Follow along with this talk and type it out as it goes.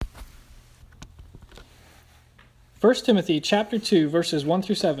1 Timothy chapter 2, verses 1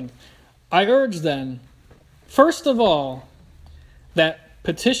 through 7. I urge then, first of all, that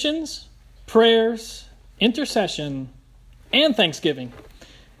petitions, prayers, intercession, and thanksgiving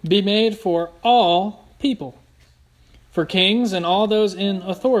be made for all people, for kings and all those in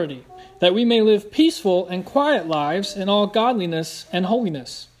authority, that we may live peaceful and quiet lives in all godliness and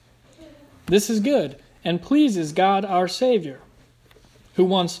holiness. This is good and pleases God our Savior, who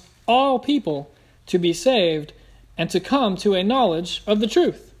wants all people to be saved and to come to a knowledge of the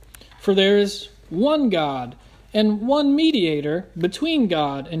truth. For there is one God and one mediator between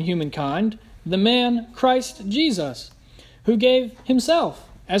God and humankind, the man Christ Jesus, who gave himself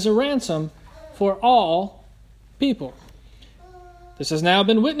as a ransom for all people. This has now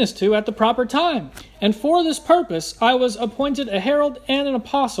been witnessed to at the proper time, and for this purpose I was appointed a herald and an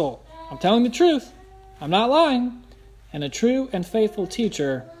apostle. I'm telling the truth, I'm not lying, and a true and faithful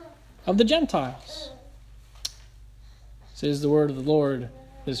teacher of the Gentiles. This is the word of the Lord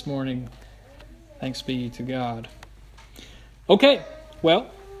this morning. Thanks be to God. Okay,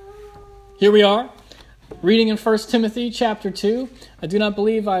 well, here we are, reading in 1 Timothy chapter 2. I do not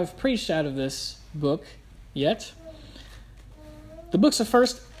believe I've preached out of this book yet. The books of 1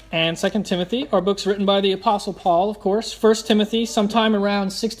 and 2 Timothy are books written by the Apostle Paul, of course. 1 Timothy, sometime around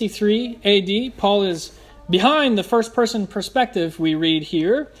 63 AD. Paul is behind the first-person perspective we read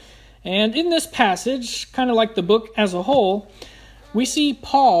here. And in this passage, kind of like the book as a whole, we see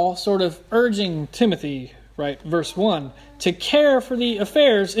Paul sort of urging Timothy, right, verse 1, to care for the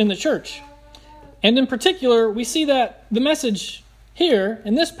affairs in the church. And in particular, we see that the message here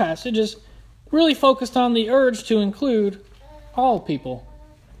in this passage is really focused on the urge to include all people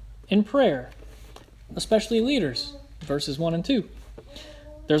in prayer, especially leaders, verses 1 and 2.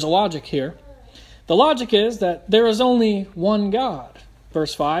 There's a logic here. The logic is that there is only one God,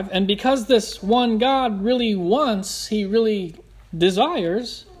 verse 5, and because this one God really wants, he really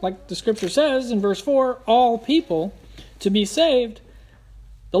desires, like the scripture says in verse 4, all people to be saved,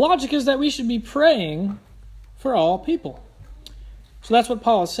 the logic is that we should be praying for all people. So that's what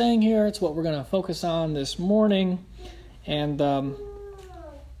Paul is saying here. It's what we're going to focus on this morning. And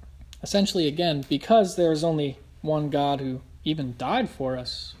essentially, again, because there is only one God who even died for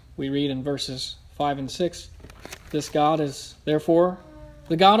us, we read in verses 5 and 6, this God is therefore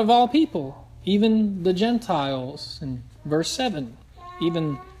the God of all people, even the Gentiles, in verse 7,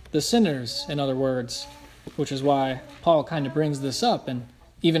 even the sinners, in other words, which is why Paul kind of brings this up and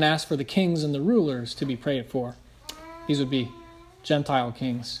even asks for the kings and the rulers to be prayed for. These would be Gentile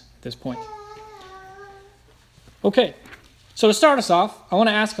kings at this point. Okay, so to start us off, I want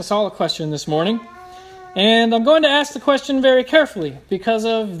to ask us all a question this morning. And I'm going to ask the question very carefully because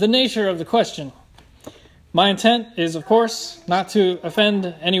of the nature of the question. My intent is, of course, not to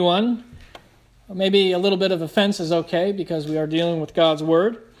offend anyone. Maybe a little bit of offense is okay because we are dealing with God's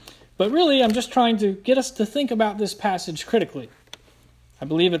Word. But really, I'm just trying to get us to think about this passage critically. I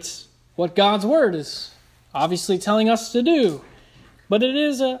believe it's what God's Word is obviously telling us to do. But it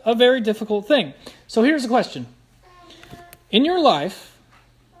is a very difficult thing. So here's the question. In your life,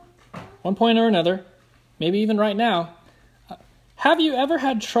 one point or another, maybe even right now, have you ever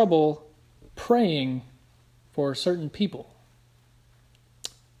had trouble praying for certain people?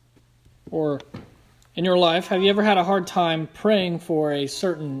 Or in your life, have you ever had a hard time praying for a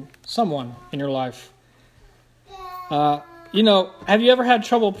certain someone in your life? Have you ever had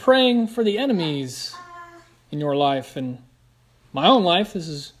trouble praying for the enemies in your life? In my own life, this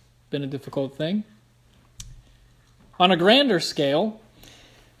has been a difficult thing. On a grander scale,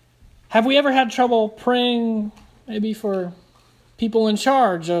 have we ever had trouble praying maybe for people in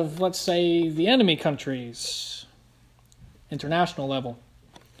charge of, let's say, the enemy countries, international level?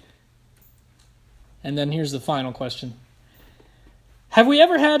 And then here's the final question. Have we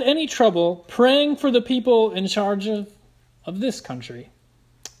ever had any trouble praying for the people in charge of this country?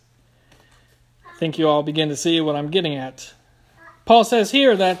 I think you all begin to see what I'm getting at. Paul says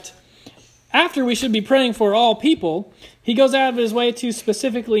here that after we should be praying for all people, he goes out of his way to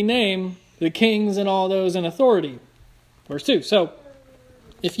specifically name the kings and all those in authority. Verse 2. So,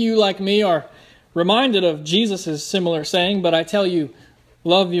 if you, like me, are reminded of Jesus' similar saying, but I tell you,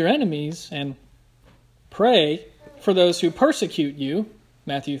 love your enemies and pray for those who persecute you,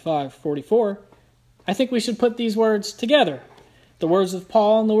 Matthew 5:44, I think we should put these words together, the words of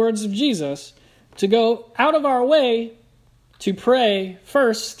Paul and the words of Jesus, to go out of our way to pray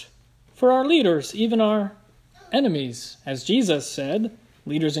first for our leaders, even our enemies, as Jesus said,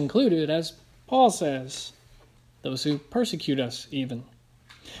 leaders included, as Paul says, those who persecute us even.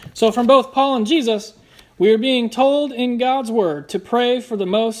 So from both Paul and Jesus, we are being told in God's Word to pray for the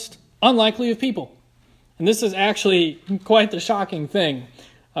most unlikely of people. And this is actually quite the shocking thing.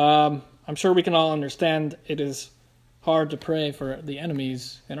 I'm sure we can all understand it is hard to pray for the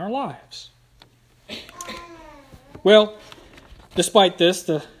enemies in our lives. Well, despite this,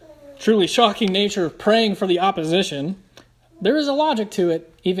 the truly shocking nature of praying for the opposition, there is a logic to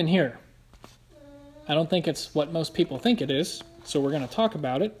it even here. I don't think it's what most people think it is, so we're going to talk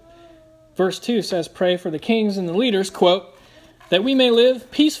about it. Verse 2 says, pray for the kings and the leaders, quote, that we may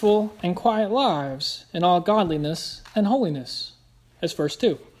live peaceful and quiet lives in all godliness and holiness. That's verse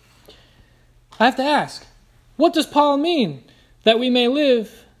 2. I have to ask, what does Paul mean that we may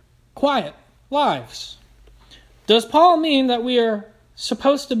live quiet lives? Does Paul mean that we are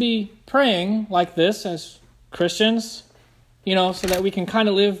supposed to be praying like this as Christians, so that we can kind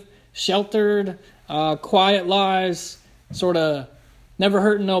of live sheltered, quiet lives, sort of never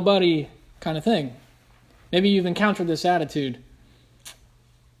hurting nobody kind of thing? Maybe you've encountered this attitude.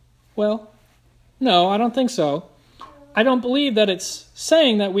 Well, no, I don't think so. I don't believe that it's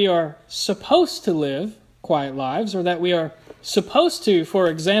saying that we are supposed to live quiet lives, or that we are supposed to, for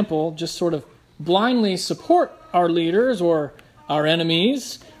example, just sort of blindly support our leaders or our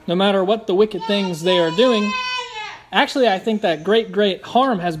enemies, no matter what the wicked things they are doing. Actually, I think that great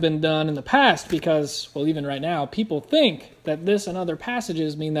harm has been done in the past because, well, even right now, people think that this and other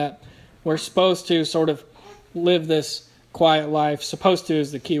passages mean that we're supposed to sort of live this quiet life. Supposed to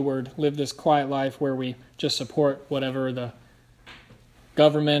is the key word. Live this quiet life where we just support whatever the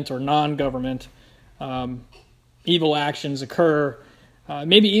government or non-government evil actions occur.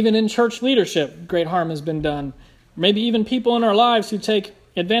 Maybe even in church leadership, great harm has been done. Maybe even people in our lives who take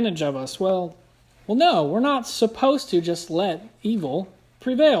advantage of us. Well, no, we're not supposed to just let evil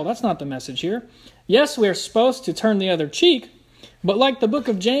prevail. That's not the message here. Yes, we're supposed to turn the other cheek, but like the book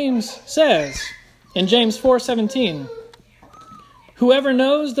of James says in James 4:17, whoever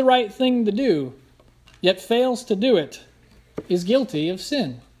knows the right thing to do, yet fails to do it, is guilty of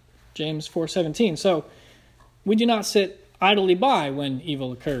sin. James 4:17. So we do not sit idly by when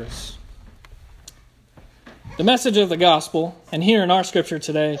evil occurs. The message of the gospel, and here in our scripture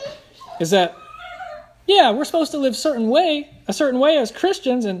today, is that we're supposed to live a certain way as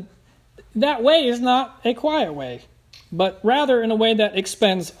Christians, and that way is not a quiet way, but rather in a way that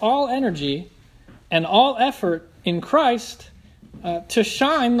expends all energy and all effort in Christ to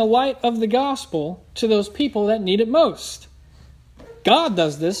shine the light of the gospel to those people that need it most. God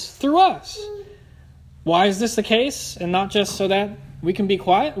does this through us. Why is this the case, and not just so that we can be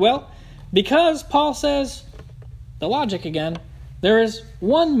quiet? Well, because Paul says, the logic again, there is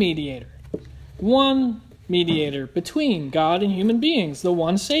one mediator between God and human beings, the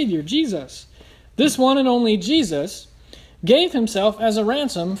one Savior, Jesus. This one and only Jesus gave himself as a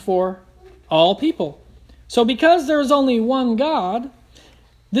ransom for all people. So because there is only one God,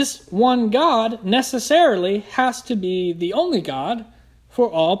 this one God necessarily has to be the only God for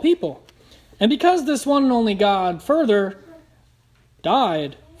all people. And because this one and only God further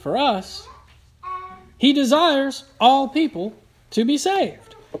died for us, he desires all people to be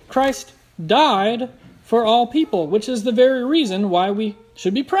saved. Christ died for all people, which is the very reason why we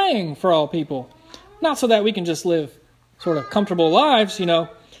should be praying for all people. Not so that we can just live sort of comfortable lives,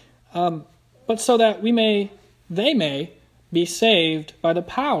 but so that they may be saved by the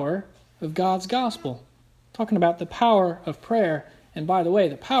power of God's gospel. Talking about the power of prayer. And by the way,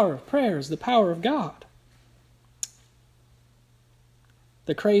 the power of prayer is the power of God.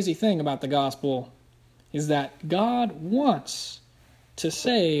 The crazy thing about the gospel is that God wants to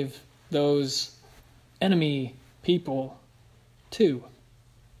save those enemy people too.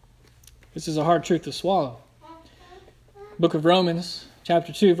 This is a hard truth to swallow. Book of Romans,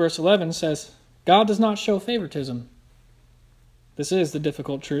 chapter 2, verse 11 says, God does not show favoritism. This is the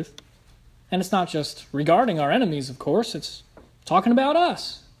difficult truth. And it's not just regarding our enemies, of course. It's talking about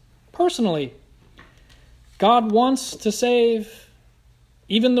us, personally. God wants to save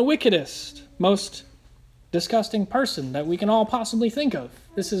even the wickedest, most disgusting person that we can all possibly think of.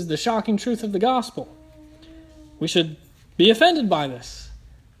 This is the shocking truth of the gospel. We should be offended by this.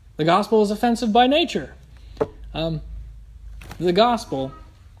 The gospel is offensive by nature. The gospel,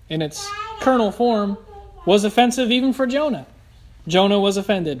 in its kernel form, was offensive even for Jonah. Jonah was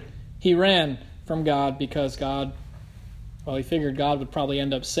offended. He ran from God because he figured God would probably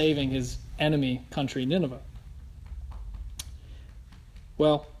end up saving his enemy country, Nineveh.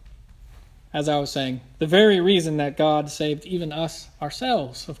 Well, as I was saying, the very reason that God saved even us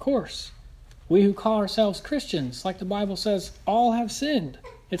ourselves, of course. We who call ourselves Christians, like the Bible says, all have sinned.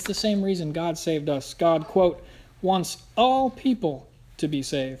 It's the same reason God saved us. God, quote, wants all people to be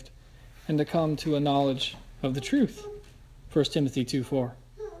saved and to come to a knowledge of the truth. 1 Timothy 2:4.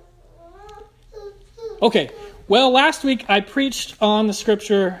 Okay, well, last week I preached on the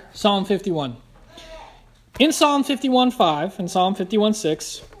scripture Psalm 51. In Psalm 51:5 and Psalm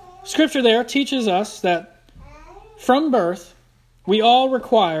 51:6, scripture there teaches us that from birth we all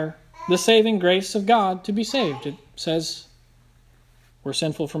require the saving grace of God to be saved. It says we're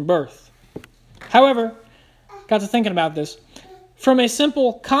sinful from birth. However, got to thinking about this. From a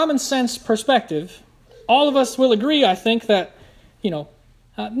simple common sense perspective, all of us will agree, I think, that,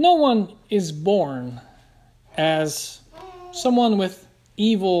 no one is born as someone with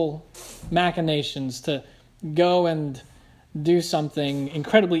evil machinations to go and do something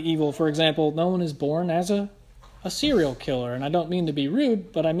incredibly evil. For example, no one is born as a serial killer. And I don't mean to be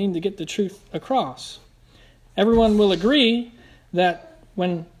rude, but I mean to get the truth across. Everyone will agree that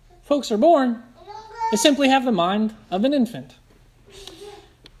when folks are born, they simply have the mind of an infant.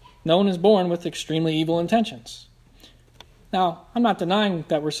 No one is born with extremely evil intentions. Now, I'm not denying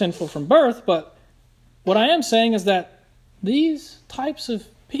that we're sinful from birth, but what I am saying is that these types of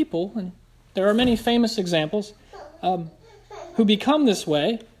people, and there are many famous examples, who become this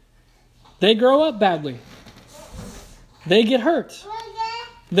way, they grow up badly. They get hurt.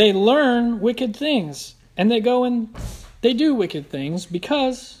 They learn wicked things, and they go and they do wicked things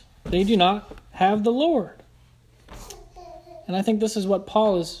because they do not have the Lord. And I think this is what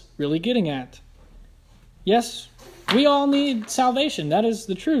Paul is really getting at. Yes, we all need salvation. That is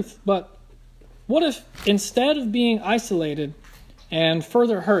the truth. But what if instead of being isolated and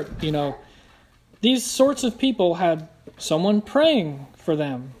further hurt, these sorts of people had someone praying for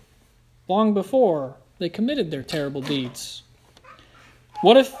them long before they committed their terrible deeds?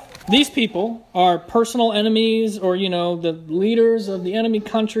 What if these people are personal enemies or, the leaders of the enemy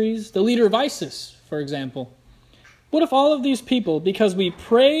countries, the leader of ISIS, for example? What if all of these people, because we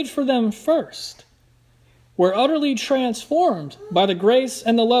prayed for them first, were utterly transformed by the grace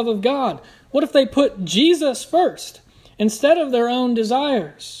and the love of God? What if they put Jesus first instead of their own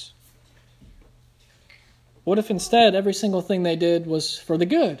desires? What if instead every single thing they did was for the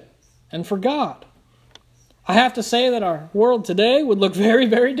good and for God? I have to say that our world today would look very,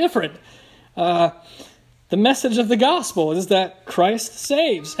 very different. The message of the gospel is that Christ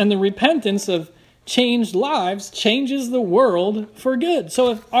saves, and the repentance of changed lives changes the world for good. So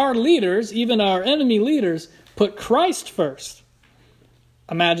if our leaders, even our enemy leaders, put Christ first,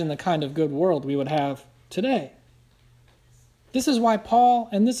 imagine the kind of good world we would have today. This is why Paul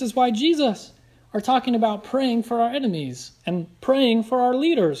and this is why Jesus are talking about praying for our enemies and praying for our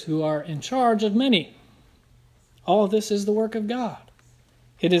leaders who are in charge of many. All of this is the work of God.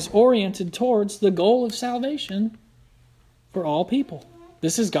 It is oriented towards the goal of salvation for all people.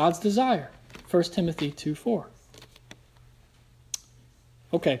 This is God's desire. 1 Timothy 2:4.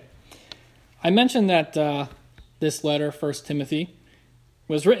 Okay. I mentioned that this letter, 1 Timothy,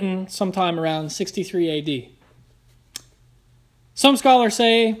 was written sometime around 63 AD. Some scholars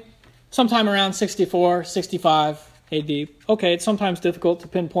say sometime around 64, 65 AD. Okay, it's sometimes difficult to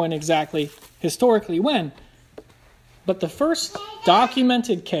pinpoint exactly historically when. But the first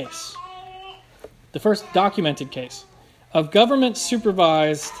documented case of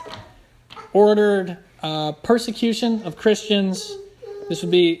government-supervised, ordered persecution of Christians, this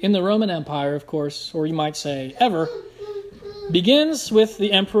would be in the Roman Empire, of course, or you might say ever, begins with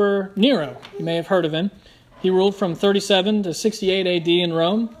the Emperor Nero. You may have heard of him. He ruled from 37 to 68 AD in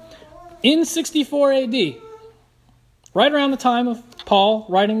Rome. In 64 AD, right around the time of Paul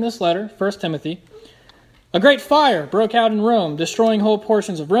writing this letter, 1 Timothy, a great fire broke out in Rome, destroying whole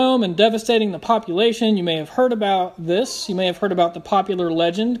portions of Rome and devastating the population. You may have heard about this. You may have heard about the popular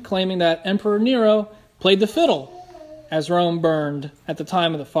legend claiming that Emperor Nero played the fiddle as Rome burned at the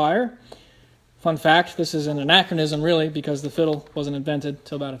time of the fire. Fun fact, this is an anachronism really, because the fiddle wasn't invented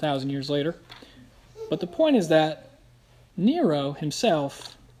until about 1,000 years later. But the point is that Nero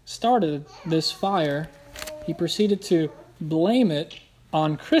himself started this fire. He proceeded to blame it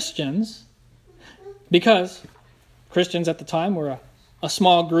on Christians, because Christians at the time were a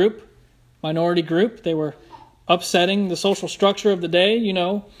small group, minority group. They were upsetting the social structure of the day,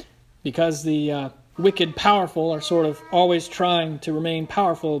 because the wicked powerful are sort of always trying to remain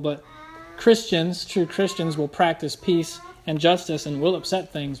powerful, but Christians, true Christians, will practice peace and justice and will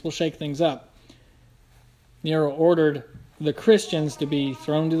upset things, will shake things up. Nero ordered the Christians to be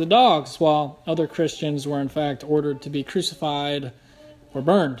thrown to the dogs, while other Christians were in fact ordered to be crucified or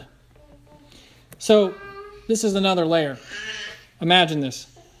burned. So, this is another layer. Imagine this.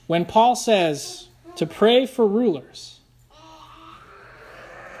 When Paul says to pray for rulers,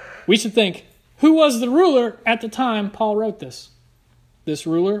 we should think, who was the ruler at the time Paul wrote this? This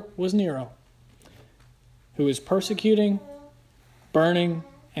ruler was Nero, who was persecuting, burning,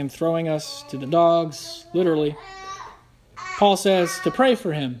 and throwing us to the dogs, literally, Paul says to pray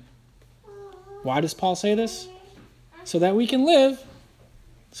for him. Why does Paul say this? So that we can live,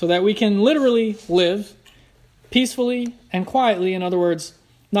 so that we can literally live peacefully and quietly, in other words,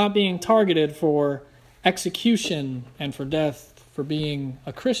 not being targeted for execution and for death for being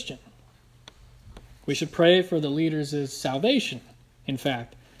a Christian. We should pray for the leaders' salvation, in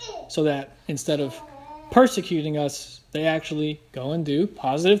fact, so that instead of persecuting us, they actually go and do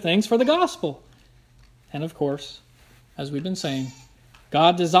positive things for the gospel. And of course, as we've been saying,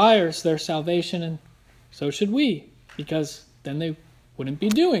 God desires their salvation, and so should we, because then they wouldn't be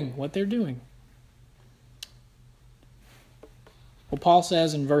doing what they're doing. Well, Paul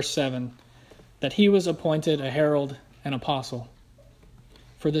says in verse 7 that he was appointed a herald and apostle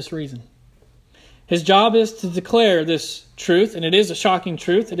for this reason. His job is to declare this truth, and it is a shocking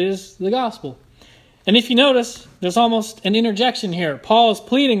truth. It is the gospel. And if you notice, there's almost an interjection here. Paul is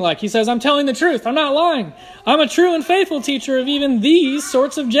pleading like, he says, I'm telling the truth. I'm not lying. I'm a true and faithful teacher of even these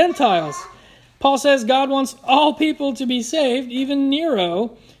sorts of Gentiles. Paul says God wants all people to be saved, even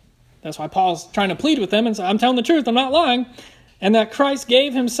Nero. That's why Paul's trying to plead with them and say, I'm telling the truth. I'm not lying. And that Christ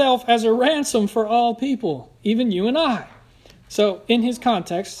gave himself as a ransom for all people, even you and I. So in his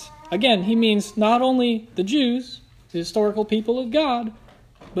context, again, he means not only the Jews, the historical people of God,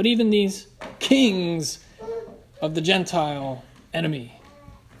 but even these kings of the Gentile enemy.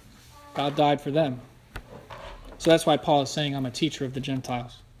 God died for them. So that's why Paul is saying, I'm a teacher of the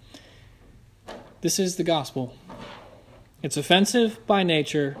Gentiles. This is the gospel. It's offensive by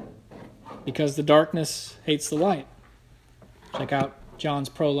nature because the darkness hates the light. Check out John's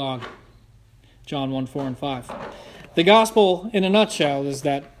prologue, John 1, 4, and 5. The gospel, in a nutshell, is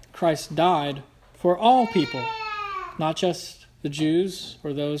that Christ died for all people, not just the Jews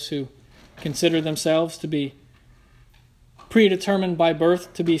or those who consider themselves to be predetermined by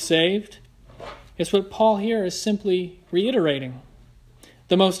birth to be saved. It's what Paul here is simply reiterating.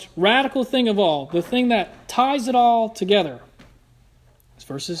 The most radical thing of all, the thing that ties it all together, is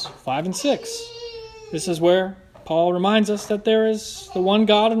verses 5 and 6. This is where Paul reminds us that there is the one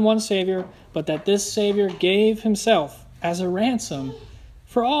God and one Savior, but that this Savior gave himself as a ransom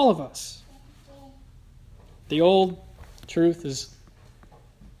for all of us. The old truth is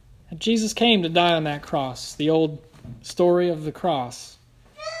that Jesus came to die on that cross, the old story of the cross,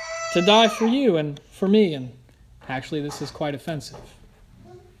 to die for you and for me, and actually this is quite offensive.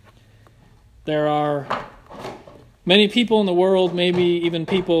 There are many people in the world, maybe even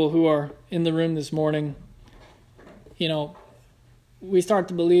people who are in the room this morning, we start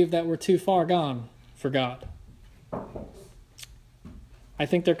to believe that we're too far gone for God. I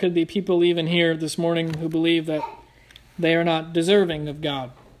think there could be people even here this morning who believe that they are not deserving of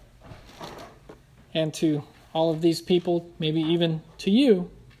God. And to all of these people, maybe even to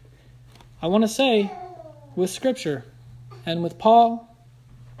you, I want to say with Scripture and with Paul,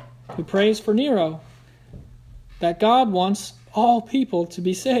 who prays for Nero, that God wants all people to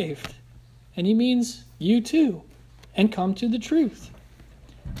be saved. And he means you too, and come to the truth.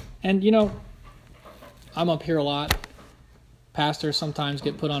 And I'm up here a lot. Pastors sometimes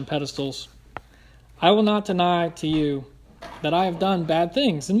get put on pedestals. I will not deny to you that I have done bad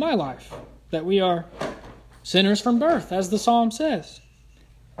things in my life, that we are sinners from birth, as the psalm says.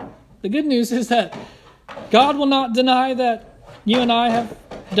 The good news is that God will not deny that you and I have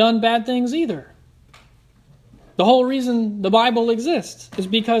done bad things either. The whole reason the Bible exists is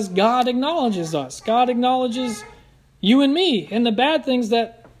because God acknowledges us. God acknowledges you and me and the bad things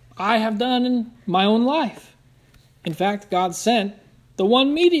that I have done in my own life. In fact, God sent the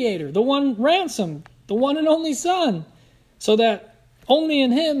one mediator, the one ransom, the one and only Son, so that only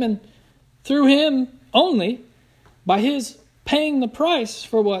in him and through him only, by his paying the price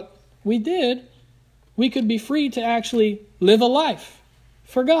for what we did, we could be free to actually live a life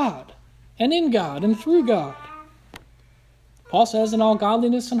for God and in God and through God. Paul says in all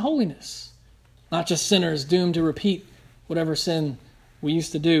godliness and holiness, not just sinners doomed to repeat whatever sin we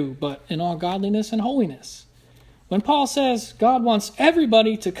used to do, but in all godliness and holiness. When Paul says God wants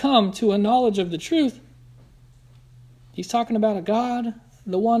everybody to come to a knowledge of the truth, he's talking about a God,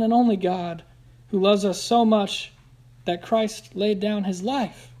 the one and only God, who loves us so much that Christ laid down his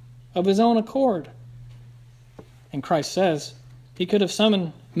life of his own accord. And Christ says he could have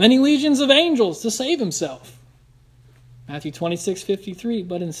summoned many legions of angels to save himself. Matthew 26:53,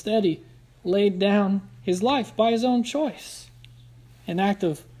 but instead he laid down his life by his own choice. An act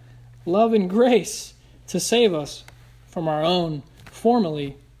of love and grace to save us from our own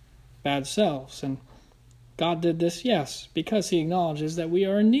formerly bad selves. And God did this, yes, because he acknowledges that we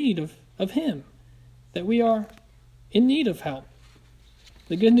are in need of him, that we are in need of help.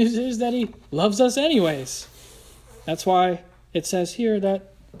 The good news is that he loves us anyways. That's why it says here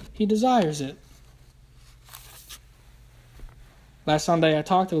that he desires it. Last Sunday I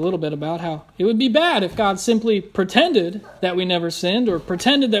talked a little bit about how it would be bad if God simply pretended that we never sinned or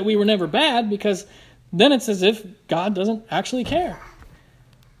pretended that we were never bad, because then it's as if God doesn't actually care.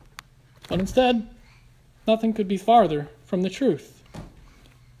 But instead, nothing could be farther from the truth.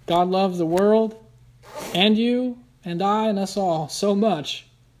 God loves the world and you and I and us all so much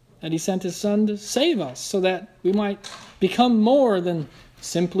that he sent his Son to save us so that we might become more than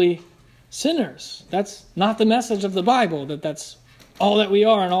simply sinners. That's not the message of the Bible, that's all that we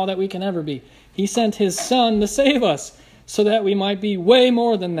are and all that we can ever be. He sent his Son to save us so that we might be way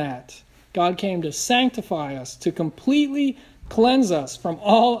more than that. God came to sanctify us, to completely cleanse us from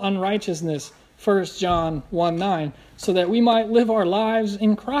all unrighteousness, 1 John 1:9, so that we might live our lives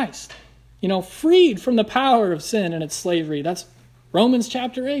in Christ. Freed from the power of sin and its slavery. That's Romans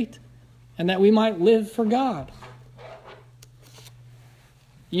chapter 8. And that we might live for God.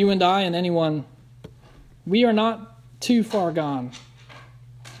 You and I and anyone, we are not too far gone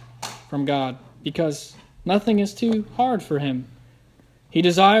from God, because nothing is too hard for him. He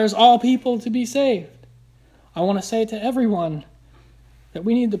desires all people to be saved. I want to say to everyone that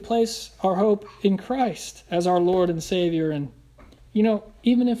we need to place our hope in Christ as our Lord and Savior. And,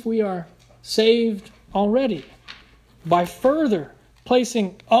 even if we are saved already, by further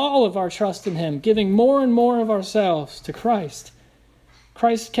placing all of our trust in him, giving more and more of ourselves to Christ,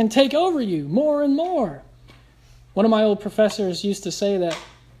 Christ can take over you more and more. One of my old professors used to say that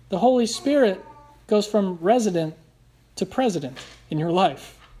the Holy Spirit goes from resident to president in your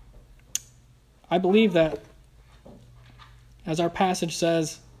life. I believe that, as our passage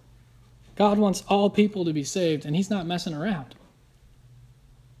says, God wants all people to be saved, and he's not messing around.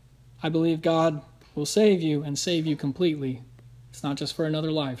 I believe God will save you and save you completely. It's not just for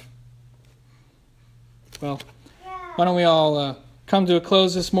another life. Well, why don't we all come to a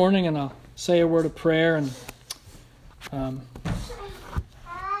close this morning, and I'll say a word of prayer, and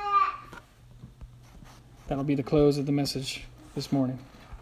that'll be the close of the message this morning.